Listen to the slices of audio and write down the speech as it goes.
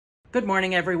Good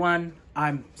morning, everyone.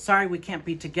 I'm sorry we can't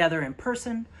be together in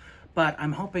person, but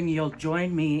I'm hoping you'll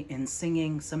join me in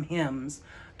singing some hymns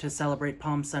to celebrate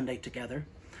Palm Sunday together.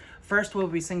 First, we'll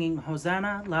be singing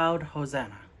Hosanna, Loud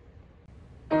Hosanna.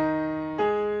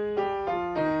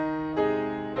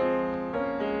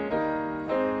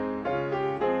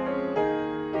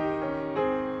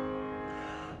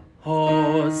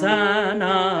 Hosanna,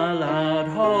 loud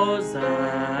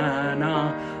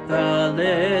Hosanna, the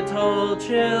little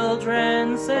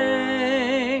children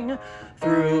sing.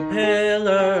 Through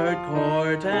pillared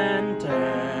court and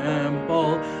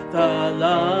temple, the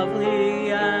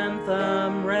lovely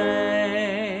anthem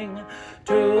rang.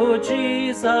 To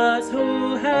Jesus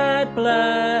who had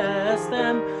blessed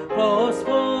them, close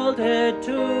folded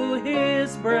to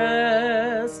his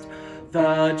breast,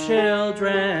 the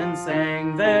children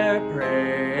sang their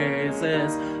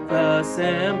praises, the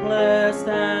simplest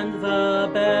and the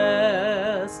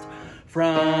best.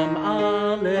 From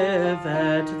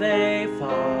Olivet they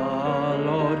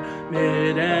followed,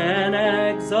 mid an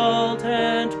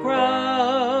exultant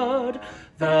crowd,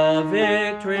 the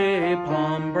victory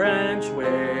palm branch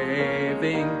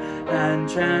waving and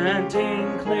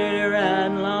chanting clear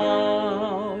and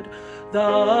loud. The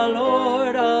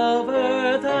Lord of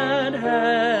earth and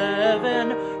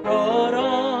heaven rode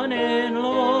on in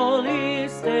lowly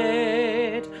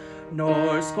state,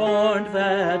 nor scorned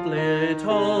that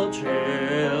little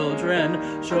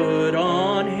children should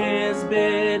on his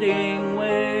bidding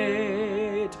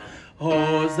wait.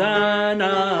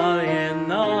 Hosanna in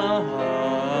the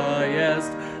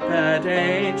highest, that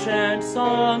ancient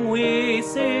song we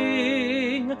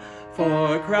sing,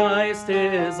 for Christ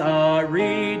is our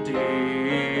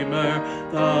Redeemer,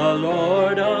 the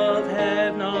Lord of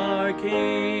heaven our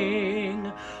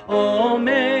King. Oh,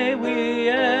 may we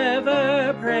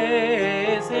ever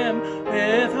praise him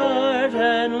with heart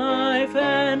and life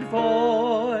and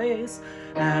voice,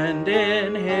 and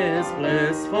in his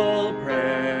blissful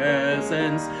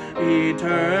presence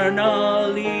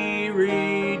eternally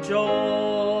rejoice.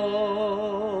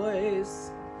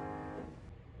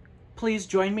 Please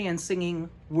join me in singing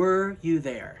Were You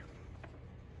There?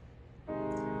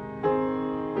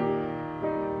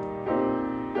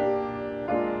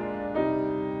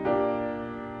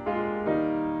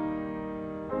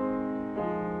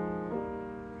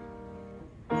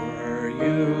 Were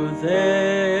you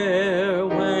there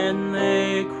when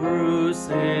they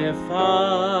crucified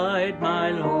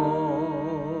my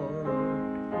Lord?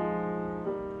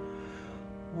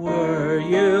 Were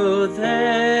you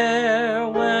there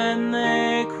when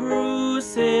they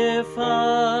crucified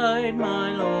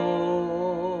my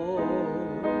Lord?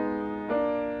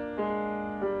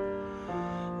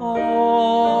 Oh,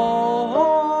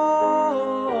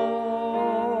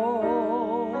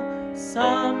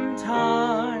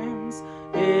 sometimes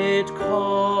it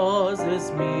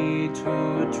causes me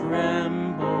to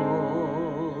tremble,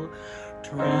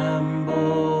 tremble,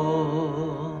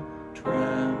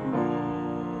 tremble.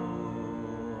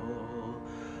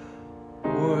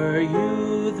 Were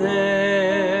you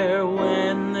there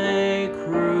when they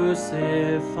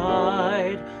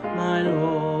crucified my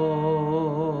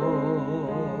Lord?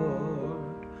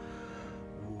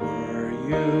 Were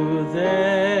you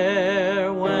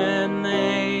there when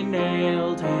they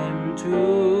nailed him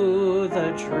to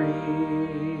the tree?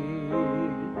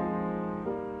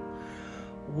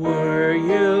 Were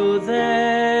you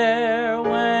there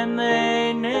when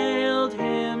they nailed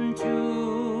him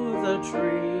to the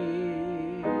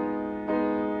tree?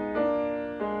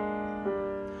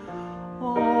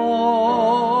 Oh,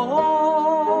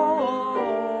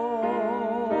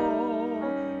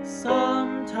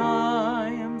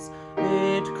 sometimes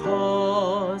it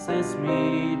causes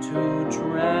me to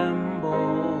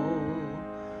tremble,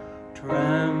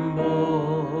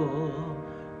 tremble,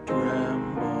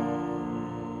 tremble.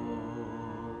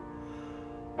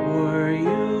 Were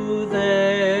you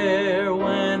there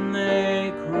when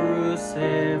they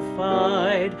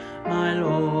crucified my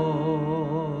Lord?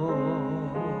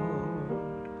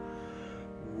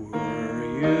 Were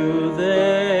you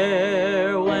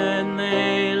there when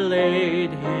they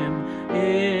laid him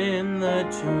in the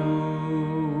tomb?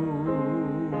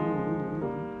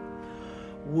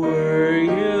 Were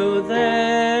you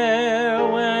there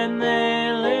when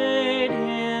they laid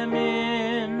him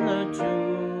in the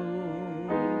tomb?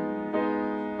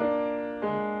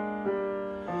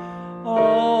 Oh,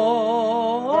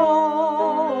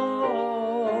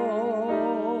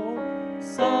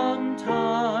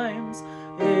 sometimes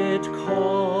it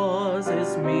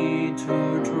causes me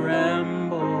to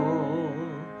tremble,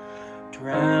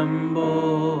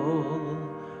 tremble,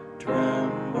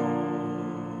 tremble.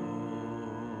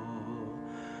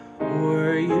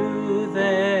 Were you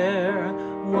there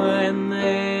when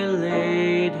they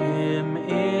laid him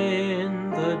in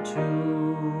the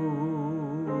tomb?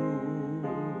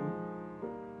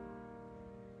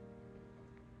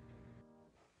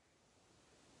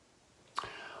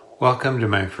 Welcome to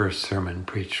my first sermon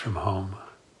preached from home.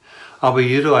 I'll be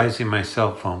utilizing my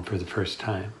cell phone for the first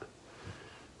time.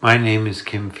 My name is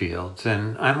Kim Fields,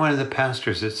 and I'm one of the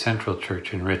pastors at Central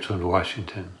Church in Richland,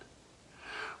 Washington.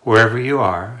 Wherever you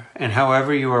are, and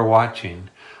however you are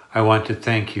watching, I want to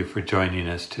thank you for joining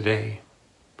us today.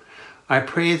 I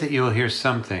pray that you will hear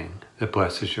something that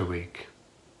blesses your week.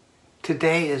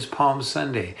 Today is Palm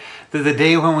Sunday, the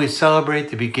day when we celebrate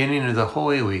the beginning of the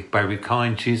Holy Week by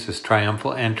recalling Jesus'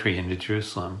 triumphal entry into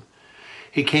Jerusalem.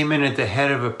 He came in at the head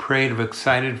of a parade of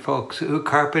excited folks who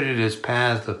carpeted his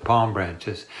paths with palm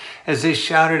branches as they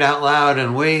shouted out loud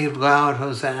and waved loud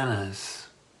hosannas.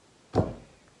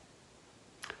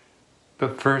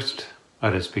 But first,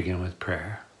 let us begin with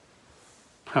prayer.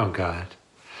 Oh God,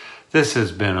 this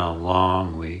has been a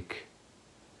long week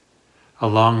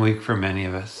for many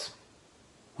of us.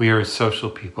 We are a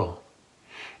social people.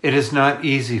 It is not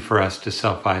easy for us to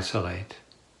self-isolate.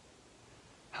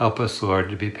 Help us,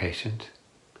 Lord, to be patient.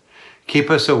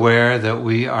 Keep us aware that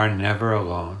we are never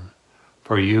alone,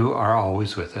 for you are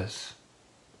always with us.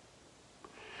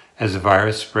 As the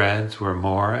virus spreads, we're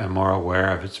more and more aware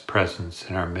of its presence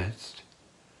in our midst.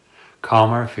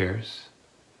 Calm our fears.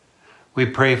 We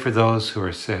pray for those who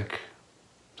are sick,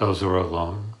 those who are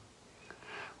alone.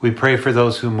 We pray for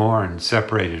those who mourn,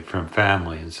 separated from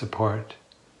family and support.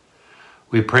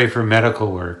 We pray for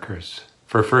medical workers,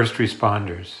 for first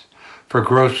responders, for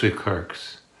grocery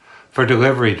clerks, for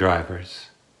delivery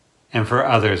drivers, and for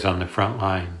others on the front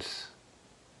lines.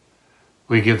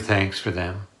 We give thanks for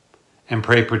them and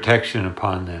pray protection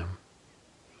upon them.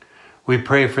 We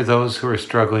pray for those who are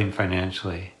struggling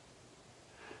financially.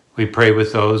 We pray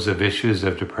with those of issues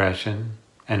of depression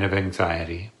and of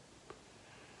anxiety.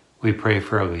 We pray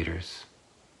for our leaders.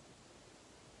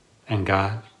 And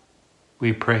God,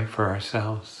 we pray for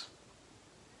ourselves.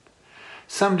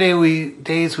 Some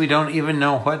days we don't even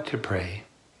know what to pray.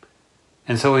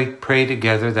 And so we pray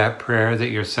together that prayer that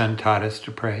your Son taught us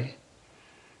to pray,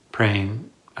 praying,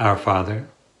 Our Father,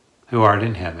 who art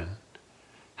in heaven,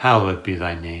 hallowed be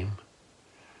thy name.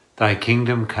 Thy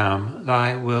kingdom come,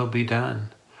 thy will be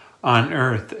done, on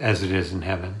earth as it is in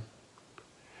heaven.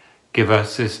 Give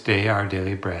us this day our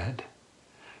daily bread.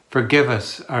 Forgive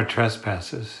us our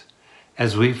trespasses,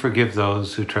 as we forgive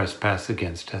those who trespass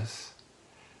against us.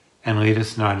 And lead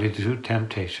us not into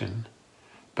temptation,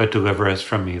 but deliver us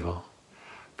from evil.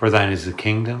 For thine is the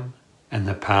kingdom, and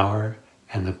the power,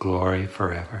 and the glory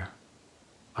forever.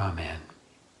 Amen.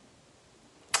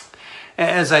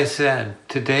 As I said,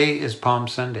 today is Palm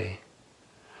Sunday.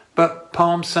 But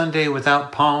Palm Sunday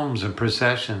without palms and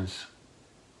processions,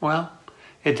 well,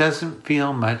 it doesn't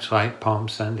feel much like Palm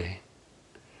Sunday.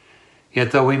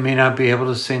 Yet though we may not be able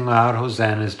to sing loud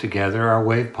hosannas together or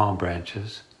wave palm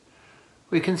branches,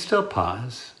 we can still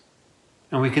pause,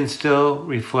 and we can still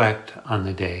reflect on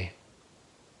the day.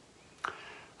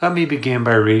 Let me begin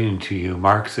by reading to you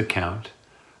Mark's account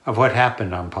of what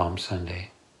happened on Palm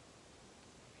Sunday.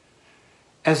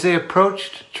 As they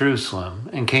approached Jerusalem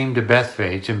and came to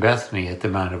Bethphage and Bethany at the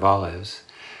Mount of Olives,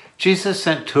 Jesus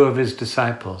sent 2 of his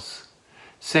disciples,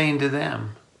 saying to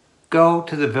them, Go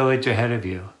to the village ahead of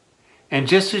you, and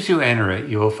just as you enter it,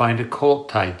 you will find a colt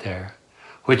tied there,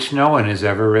 which no one has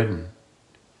ever ridden.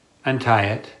 Untie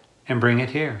it and bring it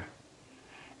here.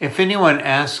 If anyone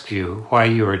asks you why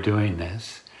you are doing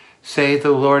this, say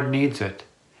the Lord needs it,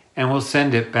 and will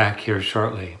send it back here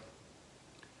shortly.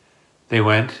 They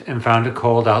went and found a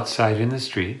colt outside in the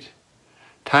street,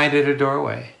 tied at a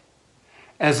doorway.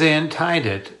 As they untied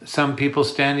it, some people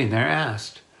standing there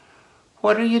asked,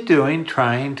 What are you doing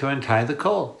trying to untie the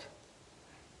colt?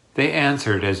 They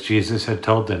answered as Jesus had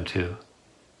told them to,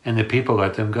 and the people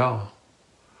let them go.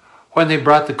 When they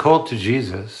brought the colt to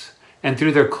Jesus and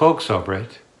threw their cloaks over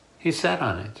it, he sat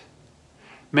on it.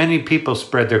 Many people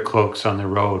spread their cloaks on the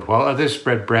road, while others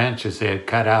spread branches they had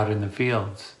cut out in the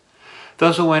fields.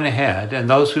 Those who went ahead and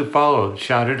those who followed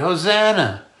shouted,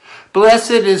 Hosanna! Blessed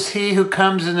is he who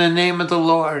comes in the name of the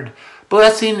Lord.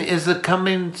 Blessing is the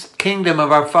coming kingdom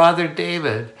of our father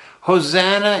David.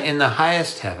 Hosanna in the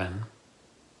highest heaven.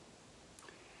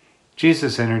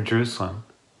 Jesus entered Jerusalem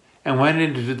and went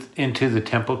into the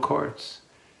temple courts.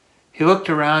 He looked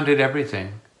around at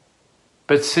everything,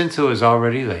 but since it was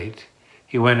already late,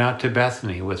 he went out to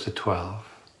Bethany with the 12.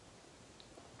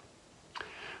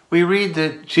 We read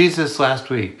that Jesus last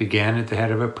week began at the head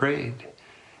of a parade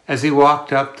as he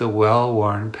walked up the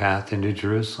well-worn path into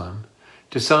Jerusalem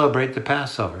to celebrate the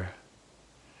Passover.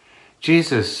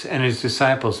 Jesus and his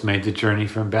disciples made the journey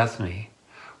from Bethany,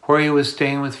 where he was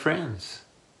staying with friends.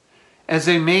 As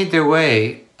they made their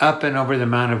way up and over the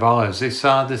Mount of Olives, they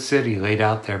saw the city laid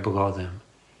out there below them.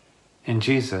 And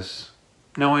Jesus,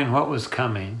 knowing what was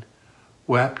coming,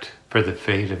 wept for the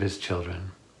fate of his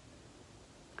children.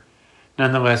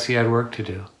 Nonetheless, he had work to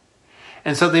do.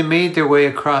 And so they made their way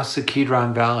across the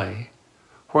Kidron Valley,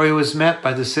 where he was met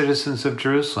by the citizens of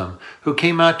Jerusalem, who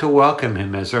came out to welcome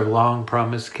him as their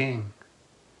long-promised king.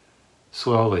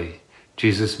 Slowly,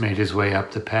 Jesus made his way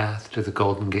up the path to the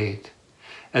Golden Gate,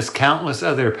 as countless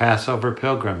other Passover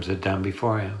pilgrims had done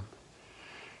before him.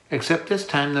 Except this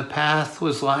time the path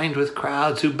was lined with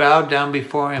crowds who bowed down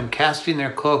before him, casting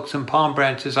their cloaks and palm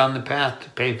branches on the path to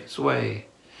pave his way,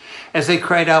 as they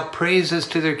cried out praises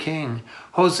to their king,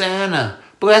 "Hosanna!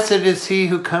 Blessed is he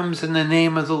who comes in the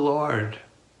name of the Lord."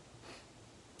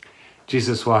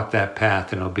 Jesus walked that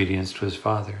path in obedience to his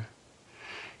Father.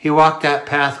 He walked that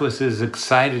path with his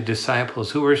excited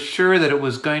disciples who were sure that it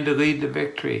was going to lead to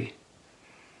victory.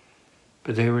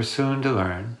 But they were soon to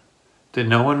learn that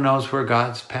no one knows where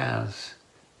God's paths,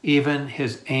 even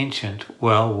his ancient,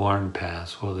 well-worn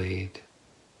paths, will lead.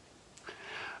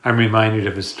 I'm reminded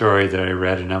of a story that I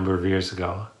read a number of years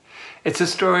ago. It's a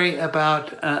story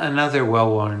about another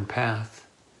well-worn path.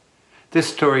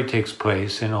 This story takes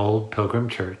place in Old Pilgrim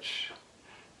Church.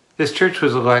 This church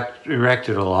was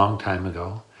erected a long time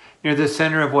ago, near the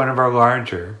center of one of our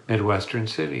larger Midwestern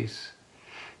cities.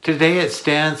 Today it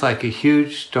stands like a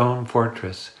huge stone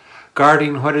fortress,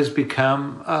 guarding what has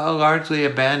become a largely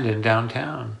abandoned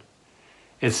downtown.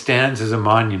 It stands as a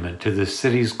monument to the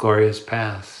city's glorious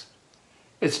past.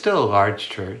 It's still a large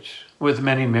church, with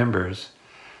many members,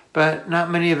 but not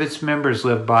many of its members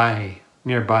live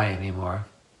nearby anymore.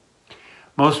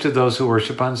 Most of those who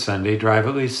worship on Sunday drive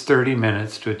at least 30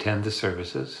 minutes to attend the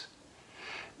services.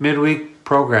 Midweek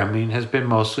programming has been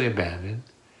mostly abandoned.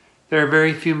 There are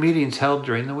very few meetings held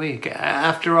during the week.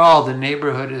 After all, the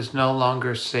neighborhood is no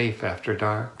longer safe after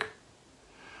dark.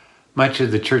 Much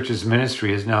of the church's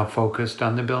ministry is now focused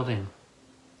on the building.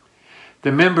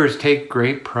 The members take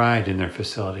great pride in their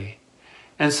facility,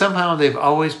 and somehow they've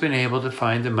always been able to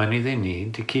find the money they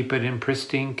need to keep it in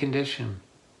pristine condition.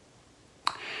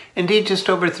 Indeed, just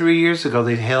over 3 years ago,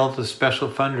 they held a special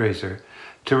fundraiser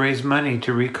to raise money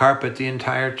to recarpet the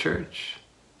entire church.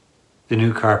 The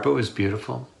new carpet was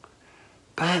beautiful,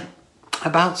 but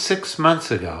about 6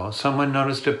 months ago, someone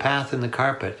noticed a path in the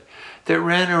carpet that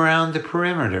ran around the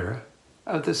perimeter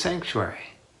of the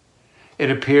sanctuary. It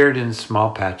appeared in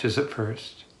small patches at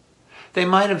first. They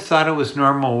might have thought it was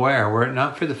normal wear were it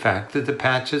not for the fact that the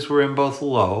patches were in both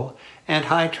low and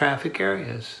high traffic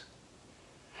areas.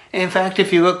 In fact,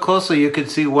 if you look closely, you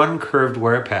could see one curved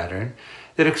wear pattern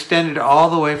that extended all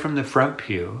the way from the front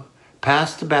pew,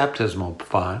 past the baptismal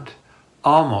font,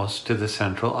 almost to the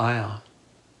central aisle.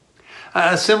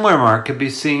 A similar mark could be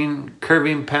seen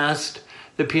curving past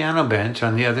the piano bench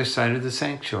on the other side of the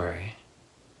sanctuary.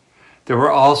 There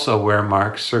were also wear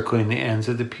marks circling the ends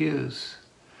of the pews.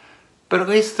 But at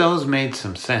least those made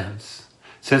some sense,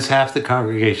 since half the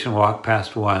congregation walked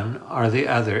past one or the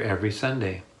other every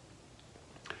Sunday.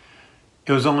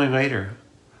 It was only later,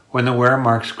 when the wear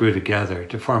marks grew together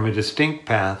to form a distinct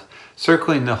path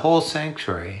circling the whole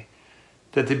sanctuary,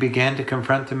 that they began to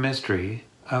confront the mystery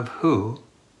of who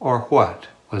or what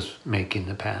was making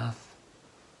the path.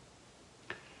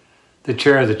 The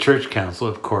chair of the church council,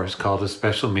 of course, called a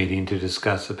special meeting to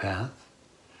discuss the path,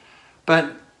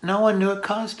 but no one knew what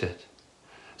caused it.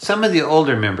 Some of the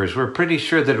older members were pretty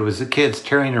sure that it was the kids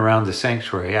tearing around the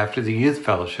sanctuary after the youth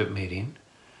fellowship meeting,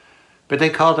 but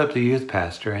they called up the youth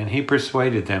pastor and he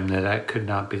persuaded them that that could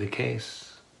not be the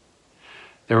case.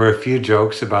 There were a few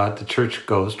jokes about the church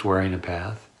ghost wearing a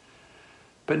path,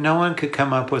 but no one could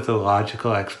come up with a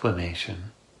logical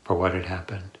explanation for what had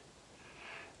happened.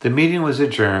 The meeting was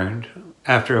adjourned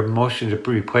after a motion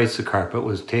to replace the carpet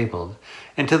was tabled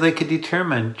until they could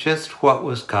determine just what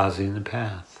was causing the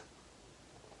path.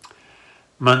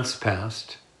 Months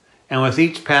passed, and with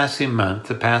each passing month,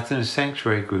 the path in the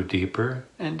sanctuary grew deeper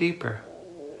and deeper.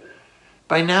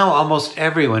 By now, almost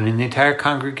everyone in the entire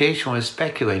congregation was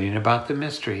speculating about the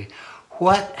mystery.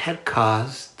 What had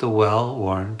caused the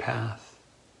well-worn path?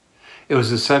 It was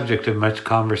the subject of much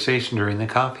conversation during the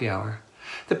coffee hour.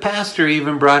 The pastor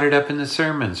even brought it up in the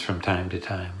sermons from time to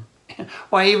time.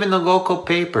 Why, even the local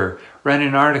paper ran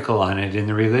an article on it in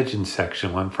the religion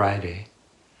section one Friday.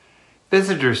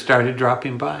 Visitors started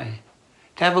dropping by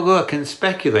to have a look and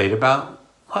speculate about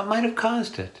what might have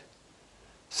caused it.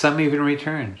 Some even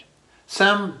returned.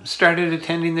 Some started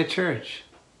attending the church.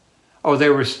 Oh,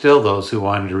 there were still those who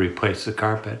wanted to replace the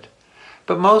carpet,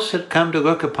 but most had come to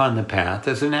look upon the path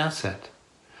as an asset.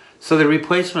 So the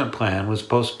replacement plan was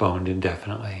postponed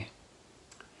indefinitely.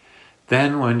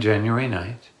 Then one January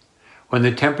night, when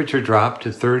the temperature dropped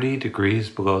to 30 degrees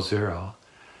below zero,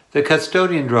 the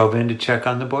custodian drove in to check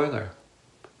on the boiler.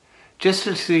 Just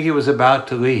as he was about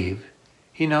to leave,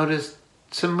 he noticed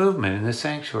some movement in the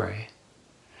sanctuary.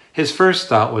 His first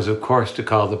thought was, of course, to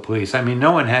call the police. I mean,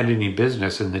 no one had any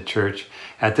business in the church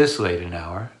at this late an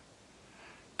hour.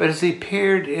 But as he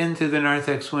peered in through the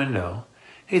narthex window,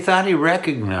 he thought he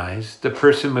recognized the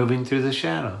person moving through the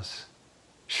shadows.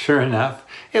 Sure enough,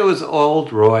 it was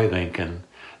old Roy Lincoln,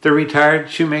 the retired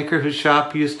shoemaker whose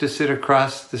shop used to sit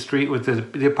across the street with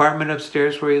the apartment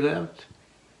upstairs where he lived.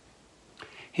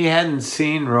 He hadn't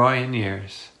seen Roy in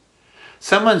years.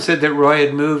 Someone said that Roy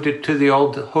had moved to the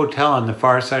old hotel on the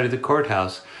far side of the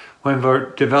courthouse when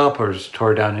developers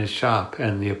tore down his shop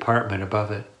and the apartment above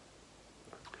it.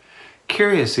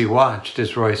 Curious, he watched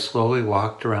as Roy slowly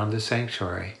walked around the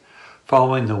sanctuary,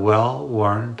 following the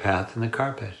well-worn path in the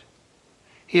carpet.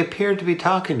 He appeared to be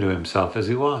talking to himself as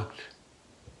he walked.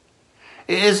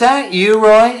 "Is that you,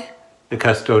 Roy?" the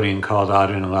custodian called out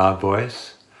in a loud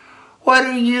voice. "What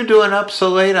are you doing up so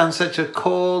late on such a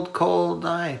cold, cold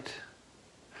night?"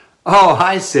 "Oh,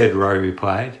 hi, Sid," Roy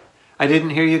replied. "I didn't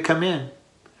hear you come in."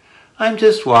 "I'm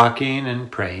just walking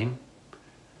and praying.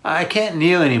 I can't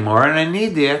kneel anymore and I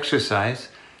need the exercise,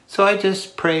 so I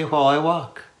just pray while I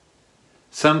walk.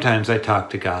 Sometimes I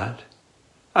talk to God.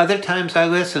 Other times I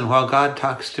listen while God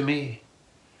talks to me.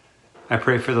 I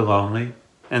pray for the lonely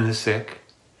and the sick,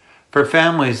 for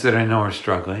families that I know are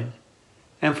struggling,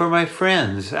 and for my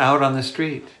friends out on the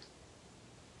street.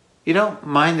 You don't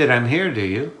mind that I'm here, do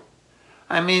you?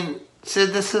 I mean,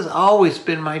 Sid, this has always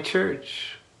been my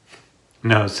church."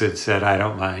 "No," Sid said, "I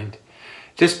don't mind.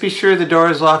 Just be sure the door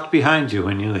is locked behind you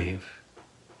when you leave."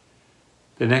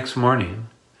 The next morning,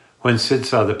 when Sid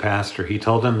saw the pastor, he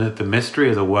told him that the mystery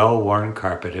of the well-worn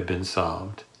carpet had been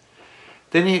solved.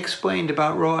 Then he explained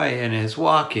about Roy and his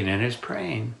walking and his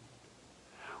praying.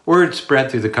 Word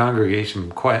spread through the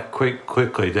congregation quite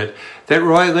quickly that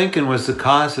Roy Lincoln was the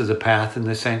cause of the path in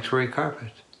the sanctuary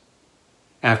carpet.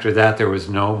 After that, there was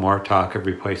no more talk of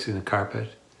replacing the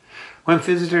carpet. When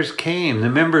visitors came, the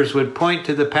members would point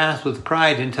to the path with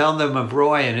pride and tell them of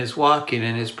Roy and his walking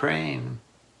and his praying.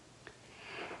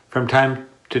 From time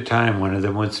to time, one of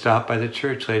them would stop by the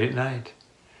church late at night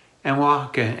and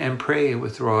walk and pray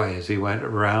with Roy as he went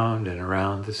around and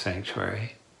around the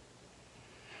sanctuary.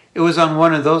 It was on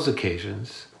one of those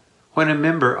occasions when a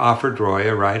member offered Roy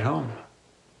a ride home.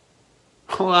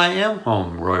 "Well, I am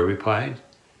home," Roy replied.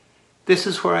 "This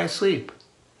is where I sleep.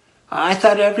 I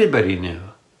thought everybody knew.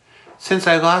 Since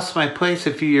I lost my place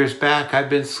a few years back, I've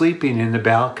been sleeping in the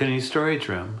balcony storage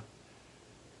room.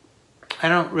 I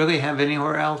don't really have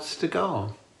anywhere else to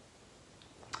go."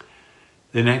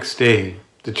 The next day,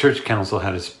 the church council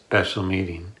had a special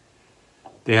meeting.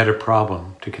 They had a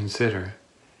problem to consider,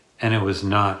 and it was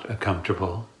not a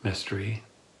comfortable mystery.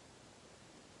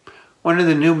 One of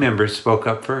the new members spoke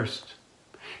up first.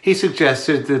 He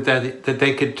suggested that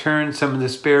they could turn some of the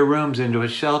spare rooms into a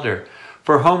shelter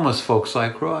for homeless folks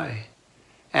like Roy.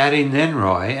 Adding then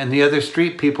Roy and the other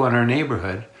street people in our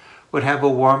neighborhood would have a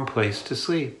warm place to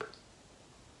sleep.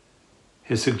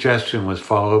 His suggestion was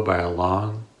followed by a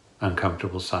long,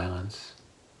 uncomfortable silence.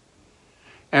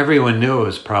 Everyone knew it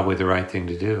was probably the right thing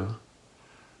to do,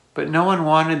 but no one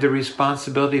wanted the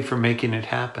responsibility for making it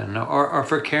happen or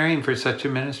for caring for such a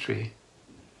ministry.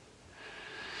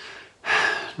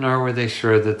 Nor were they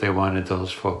sure that they wanted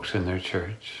those folks in their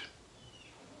church.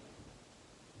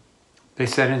 They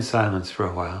sat in silence for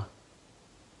a while.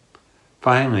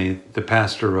 Finally, the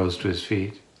pastor rose to his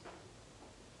feet.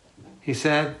 He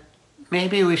said,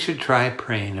 "Maybe we should try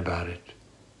praying about it.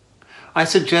 I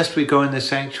suggest we go in the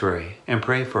sanctuary and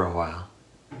pray for a while."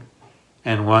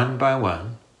 And one by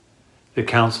one, the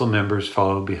council members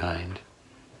followed behind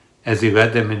as he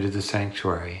led them into the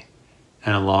sanctuary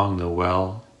and along the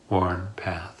well-worn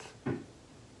path.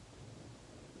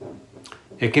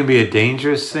 It can be a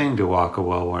dangerous thing to walk a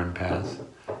well-worn path,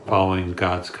 following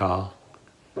God's call.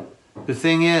 The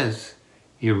thing is,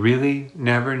 you really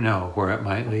never know where it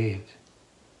might lead.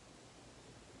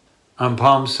 On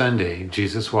Palm Sunday,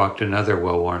 Jesus walked another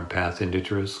well-worn path into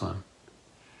Jerusalem.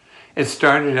 It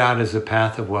started out as a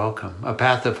path of welcome, a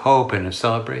path of hope and of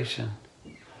celebration.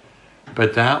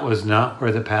 But that was not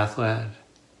where the path led.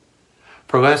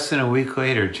 For less than a week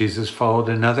later, Jesus followed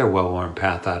another well-worn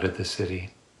path out of the city.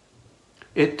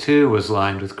 It too was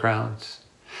lined with crowds,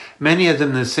 many of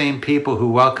them the same people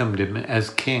who welcomed him as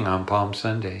king on Palm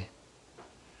Sunday.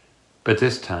 But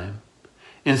this time,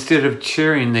 Instead of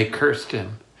cheering, they cursed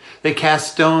him. They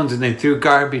cast stones and they threw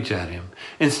garbage at him.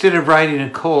 Instead of riding a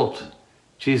colt,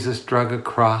 Jesus drug a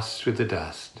cross through the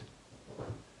dust.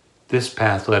 This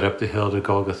path led up the hill to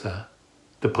Golgotha,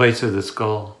 the place of the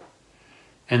skull.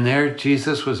 And there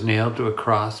Jesus was nailed to a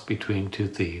cross between two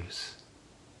thieves.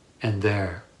 And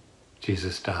there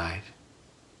Jesus died.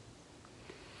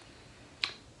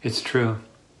 It's true.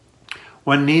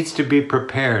 One needs to be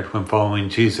prepared when following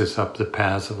Jesus up the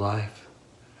paths of life.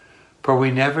 For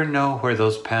we never know where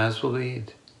those paths will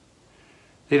lead.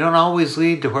 They don't always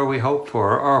lead to where we hope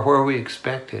for or where we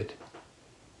expected.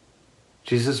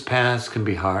 Jesus' paths can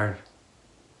be hard.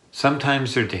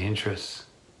 Sometimes they're dangerous.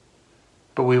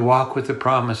 But we walk with the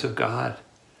promise of God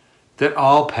that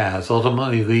all paths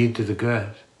ultimately lead to the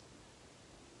good,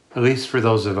 at least for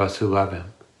those of us who love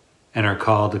him and are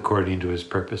called according to his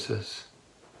purposes.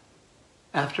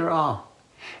 After all,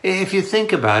 if you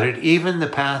think about it, even the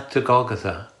path to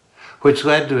Golgotha, which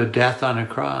led to a death on a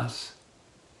cross,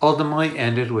 ultimately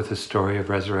ended with a story of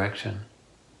resurrection.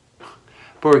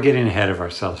 But we're getting ahead of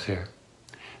ourselves here.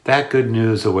 That good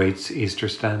news awaits Easter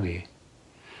Sunday.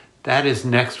 That is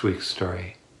next week's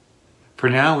story. For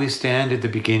now we stand at the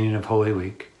beginning of Holy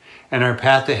Week, and our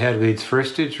path ahead leads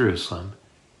first to Jerusalem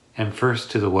and first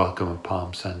to the welcome of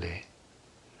Palm Sunday.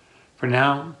 For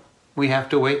now, we have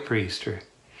to wait for Easter,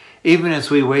 even as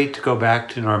we wait to go back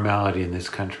to normality in this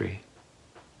country.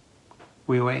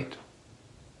 We wait.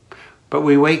 But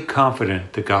we wait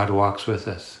confident that God walks with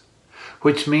us,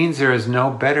 which means there is no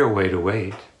better way to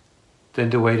wait than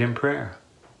to wait in prayer.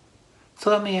 So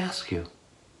let me ask you,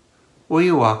 will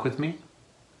you walk with me?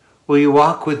 Will you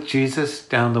walk with Jesus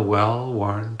down the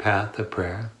well-worn path of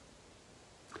prayer?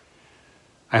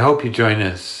 I hope you join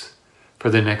us for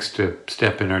the next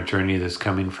step in our journey this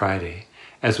coming Friday,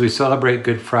 as we celebrate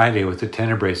Good Friday with the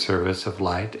Tenebrae service of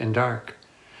light and dark.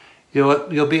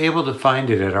 You'll be able to find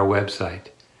it at our website,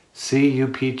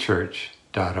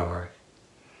 cupchurch.org.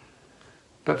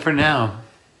 But for now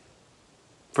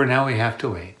we have to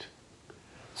wait.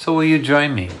 So will you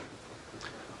join me?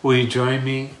 Will you join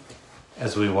me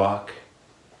as we walk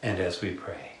and as we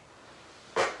pray?